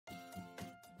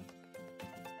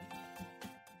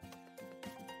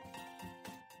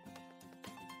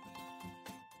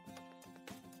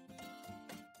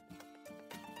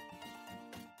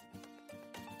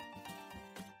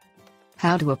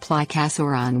How to apply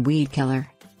Casoron Weedkiller.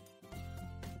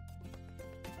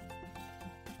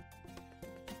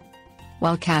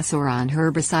 While Casoron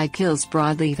herbicide kills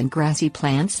broadleaf and grassy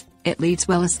plants, it leaves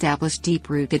well-established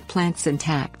deep-rooted plants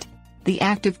intact. The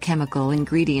active chemical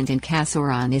ingredient in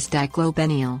Casoron is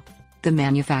dichlobenil. The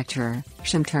manufacturer,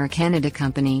 Chemtura Canada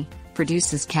Co,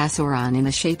 produces Casoron in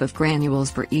the shape of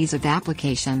granules for ease of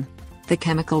application. The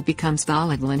chemical becomes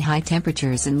volatile in high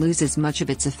temperatures and loses much of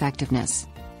its effectiveness.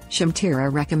 Chemtura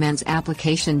recommends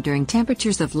application during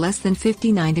temperatures of less than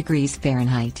 59 degrees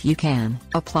Fahrenheit. You can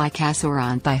apply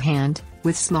Casoron by hand,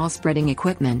 with small spreading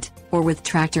equipment, or with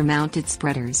tractor-mounted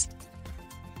spreaders.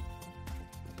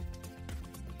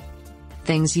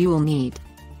 Things you will need: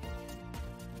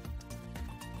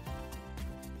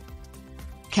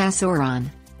 Casoron,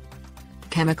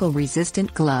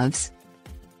 chemical-resistant gloves,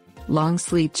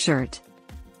 long-sleeved shirt,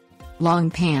 long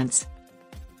pants,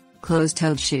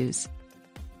 closed-toed shoes,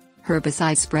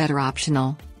 herbicide spreader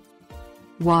optional,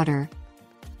 water,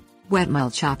 wet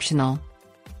mulch optional.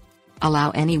 Allow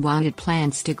any wanted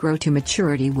plants to grow to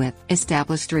maturity with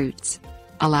established roots.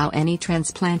 Allow any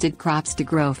transplanted crops to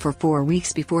grow for 4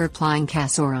 weeks before applying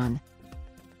Casoron.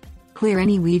 Clear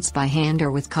any weeds by hand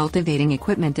or with cultivating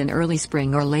equipment in early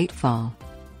spring or late fall.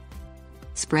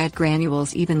 Spread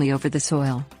granules evenly over the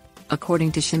soil.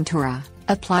 According to Chemtura,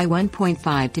 apply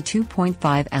 1.5 to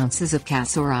 2.5 ounces of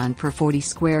Casoron per 40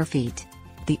 square feet.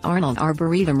 The Arnold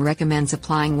Arboretum recommends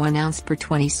applying 1 ounce per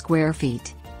 20 square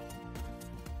feet.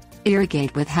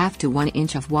 Irrigate with half to 1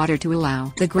 inch of water to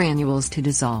allow the granules to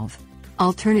dissolve.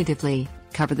 Alternatively,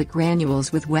 cover the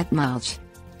granules with wet mulch.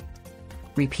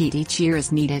 Repeat each year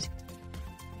as needed.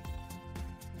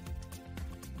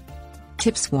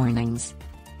 Tips warnings.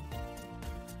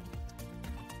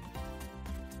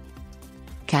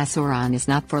 Casoron is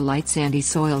not for light sandy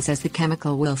soils as the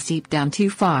chemical will seep down too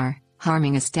far,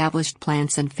 harming established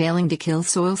plants and failing to kill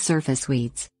soil surface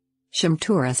weeds.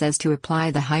 Chemtura says to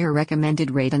apply the higher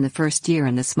recommended rate in the first year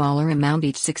and the smaller amount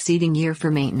each succeeding year for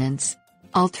maintenance.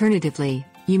 Alternatively,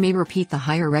 you may repeat the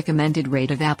higher recommended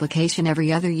rate of application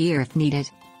every other year if needed.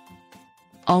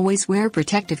 Always wear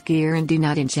protective gear and do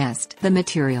not ingest the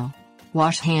material.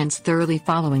 Wash hands thoroughly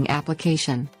following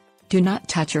application. Do not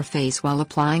touch your face while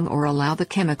applying or allow the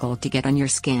chemical to get on your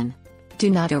skin. Do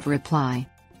not over-apply.